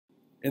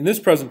In this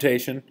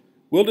presentation,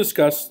 we'll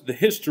discuss the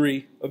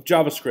history of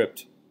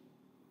JavaScript.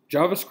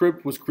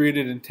 JavaScript was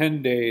created in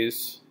 10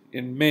 days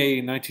in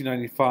May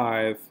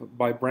 1995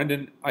 by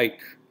Brandon Eich.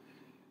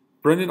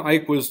 Brandon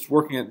Eich was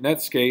working at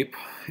Netscape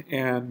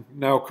and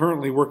now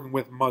currently working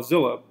with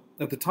Mozilla.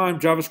 At the time,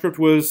 JavaScript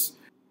was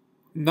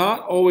not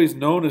always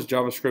known as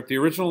JavaScript. The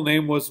original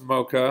name was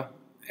Mocha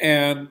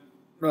and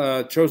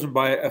chosen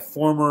by a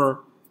former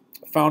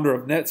founder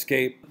of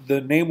Netscape.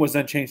 The name was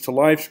then changed to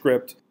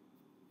LiveScript.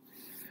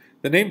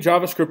 The name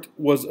JavaScript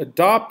was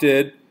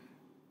adopted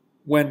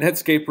when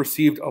Netscape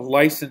received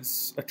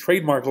a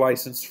trademark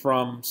license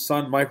from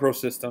Sun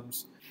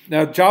Microsystems.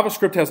 Now,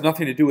 JavaScript has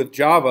nothing to do with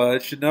Java.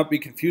 It should not be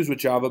confused with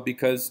Java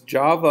because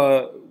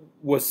Java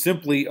was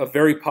simply a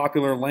very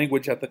popular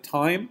language at the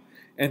time,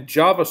 and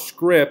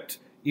JavaScript,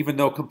 even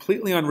though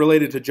completely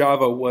unrelated to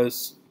Java,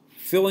 was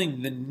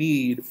filling the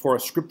need for a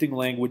scripting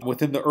language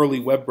within the early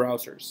web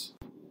browsers.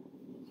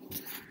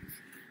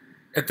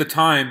 At the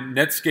time,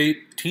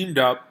 Netscape teamed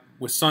up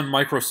with Sun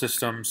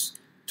Microsystems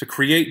to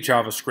create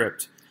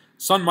JavaScript.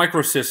 Sun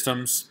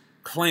Microsystems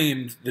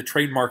claimed the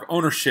trademark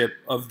ownership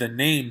of the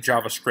name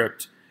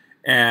JavaScript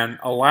and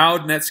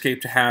allowed Netscape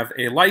to have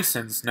a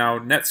license. Now,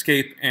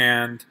 Netscape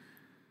and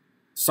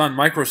Sun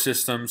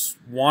Microsystems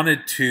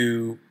wanted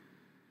to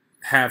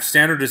have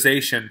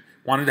standardization,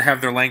 wanted to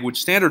have their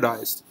language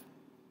standardized.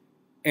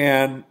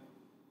 And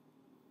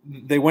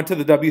they went to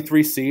the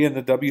W3C, and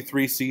the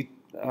W3C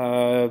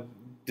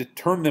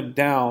turned them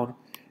down.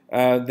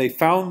 They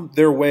found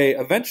their way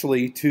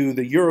eventually to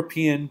the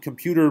European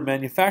Computer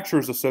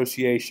Manufacturers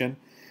Association,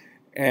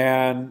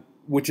 and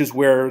which is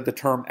where the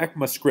term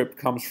ECMAScript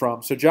comes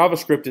from. So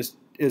JavaScript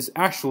is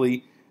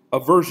actually a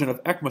version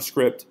of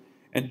ECMAScript,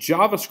 and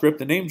JavaScript,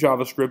 the name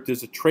JavaScript,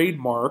 is a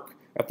trademark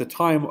at the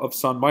time of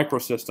Sun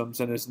Microsystems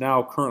and is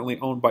now currently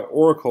owned by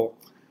Oracle.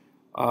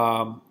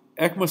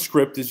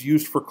 ECMAScript is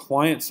used for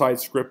client-side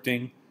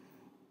scripting,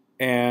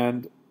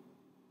 and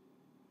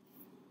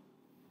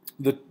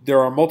there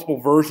are multiple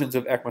versions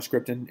of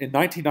ECMAScript. In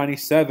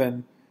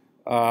 1997,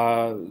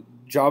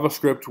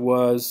 JavaScript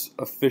was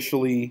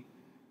officially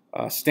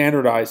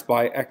standardized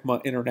by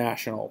ECMA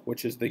International,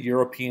 which is the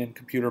European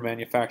Computer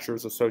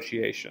Manufacturers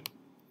Association.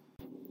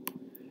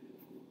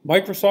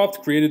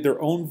 Microsoft created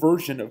their own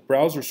version of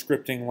browser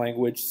scripting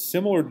language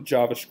similar to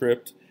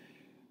JavaScript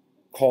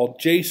called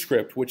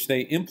JScript, which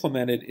they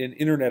implemented in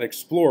Internet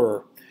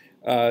Explorer.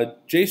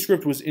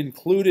 JScript was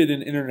included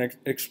in Internet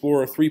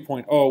Explorer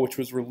 3.0, which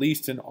was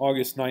released in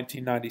August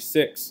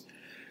 1996.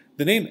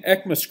 The name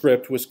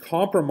ECMAScript was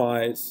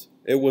compromised.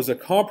 It was a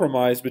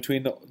compromise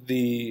between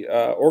the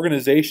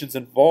organizations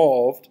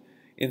involved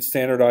in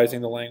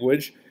standardizing the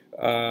language,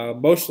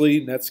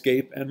 mostly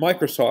Netscape and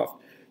Microsoft.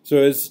 So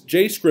as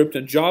JScript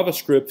and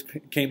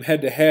JavaScript came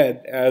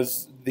head-to-head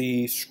as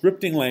the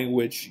scripting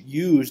language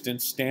used in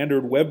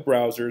standard web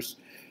browsers,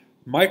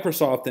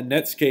 Microsoft and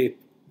Netscape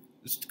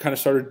kind of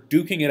started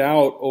duking it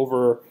out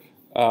over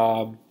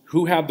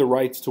who had the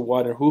rights to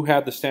what or who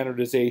had the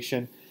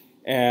standardization,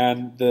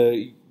 and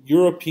the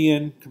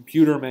European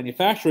Computer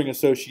Manufacturing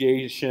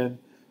Association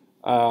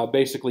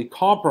basically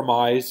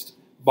compromised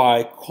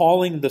by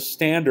calling the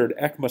standard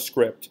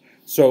ECMAScript.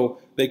 So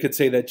they could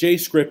say that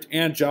JScript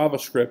and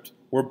JavaScript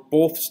were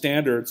both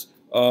standards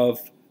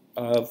of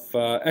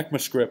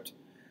ECMAScript.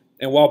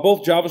 And while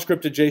both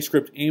JavaScript and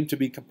JScript aim to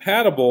be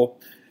compatible,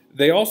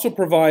 they also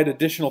provide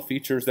additional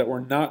features that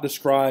were not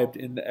described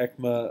in the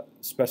ECMA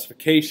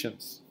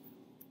specifications.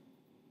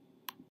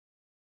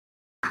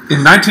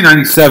 In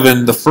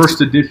 1997, the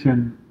first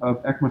edition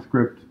of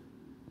ECMAScript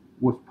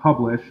was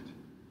published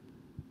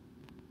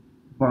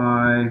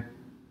by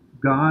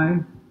Guy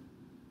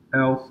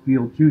L.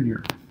 Steele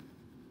Jr.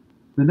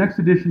 The next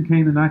edition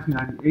came in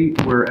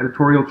 1998, where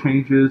editorial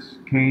changes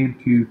came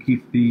to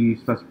keep the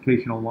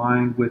specification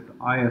aligned with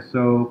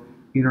ISO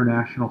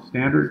international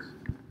standards.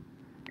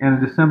 And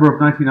in December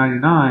of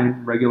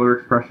 1999, regular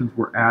expressions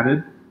were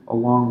added,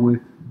 along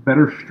with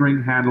better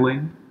string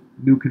handling,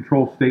 new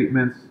control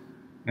statements,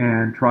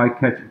 and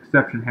try-catch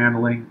exception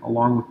handling,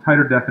 along with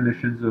tighter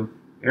definitions of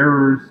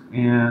errors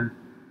and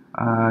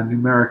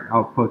numeric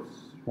outputs,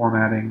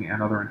 formatting,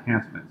 and other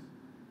enhancements.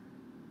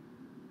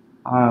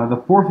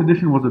 The fourth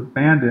edition was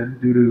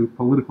abandoned due to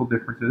political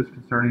differences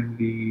concerning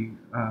the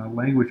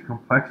language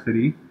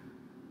complexity,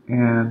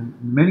 and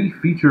many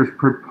features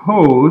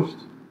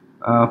proposed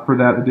for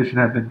that edition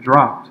have been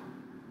dropped.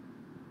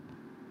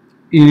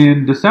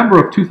 In December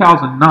of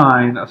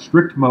 2009, a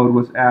strict mode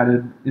was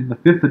added in the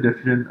fifth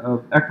edition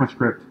of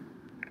ECMAScript,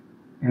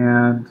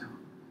 and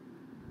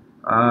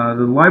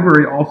the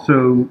library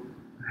also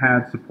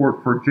had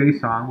support for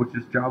JSON, which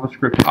is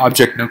JavaScript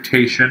Object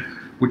Notation,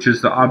 which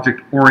is the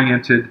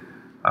object-oriented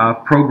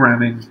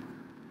programming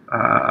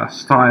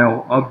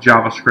style of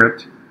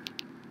JavaScript.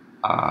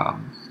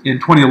 In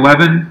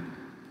 2011,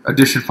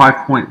 edition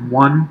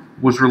 5.1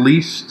 was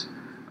released,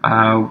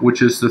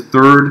 which is the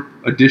third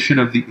edition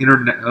of the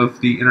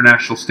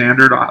international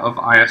standard of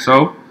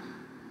ISO.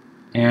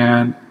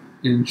 And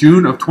in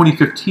June of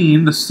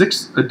 2015, the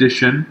sixth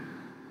edition,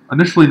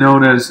 initially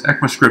known as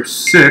ECMAScript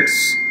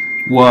 6,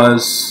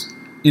 was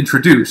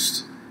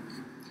introduced.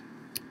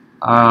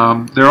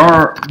 There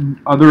are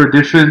other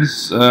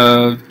editions.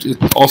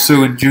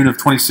 Also in June of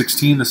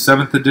 2016, the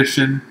 7th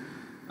edition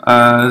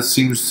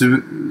seems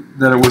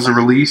that it was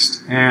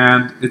released,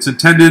 and it's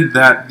intended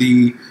that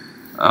the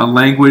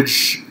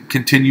language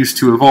continues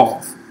to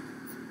evolve.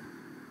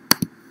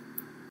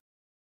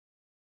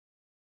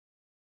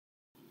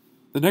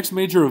 The next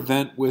major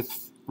event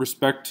with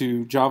respect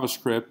to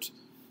JavaScript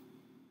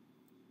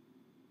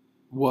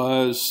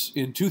was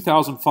in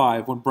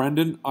 2005 when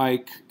Brendan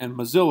Eich and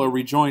Mozilla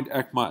rejoined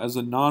ECMA as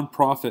a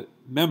non-profit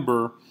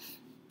member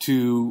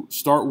to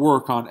start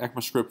work on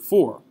ECMAScript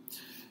 4.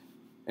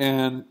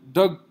 And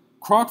Doug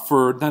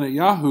Crockford, then at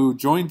Yahoo,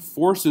 joined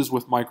forces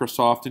with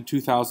Microsoft in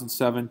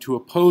 2007 to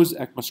oppose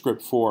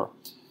ECMAScript 4.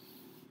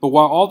 But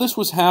while all this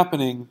was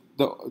happening,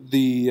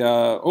 the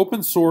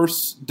open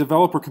source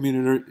developer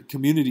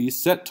community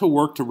set to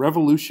work to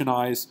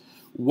revolutionize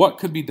what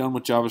could be done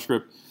with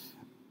JavaScript.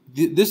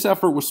 This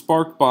effort was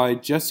sparked by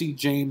Jesse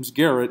James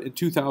Garrett in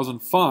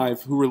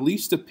 2005, who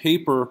released a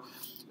paper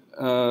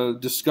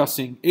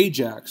discussing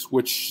AJAX,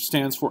 which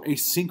stands for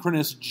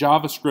Asynchronous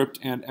JavaScript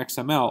and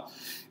XML.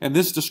 And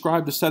this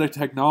described a set of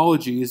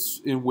technologies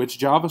in which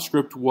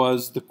JavaScript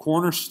was the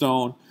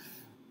cornerstone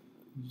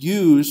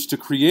used to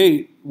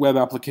create web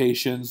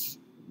applications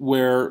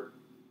where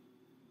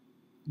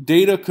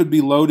data could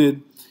be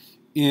loaded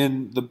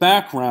in the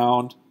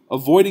background,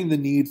 avoiding the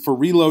need for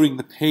reloading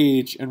the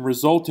page and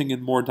resulting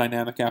in more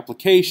dynamic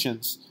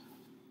applications.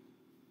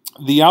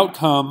 The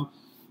outcome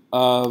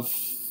of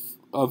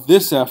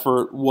this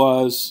effort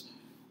was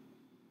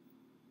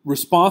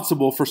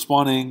responsible for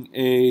spawning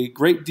a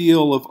great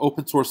deal of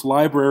open source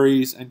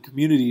libraries and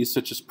communities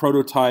such as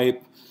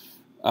Prototype,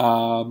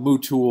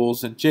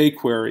 MooTools, and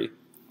jQuery.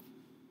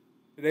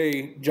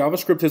 Today,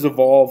 JavaScript has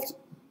evolved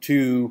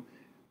to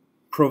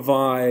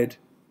provide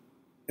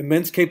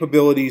immense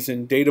capabilities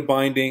in data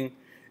binding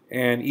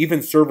and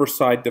even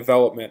server-side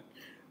development.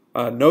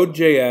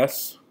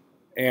 Node.JS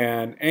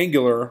and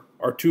Angular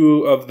are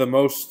two of the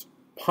most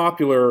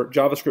popular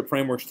JavaScript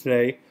frameworks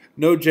today.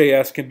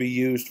 Node.js can be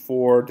used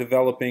for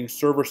developing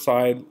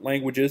server-side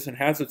languages and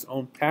has its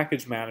own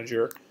package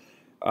manager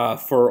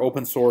for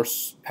open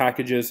source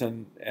packages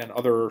and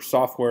other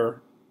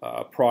software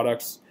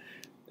products.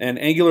 And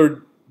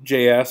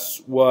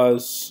AngularJS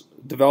was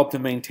developed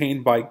and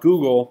maintained by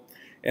Google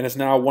and is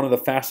now one of the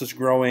fastest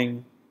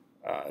growing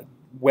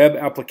web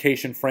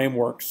application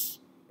frameworks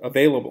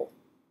available.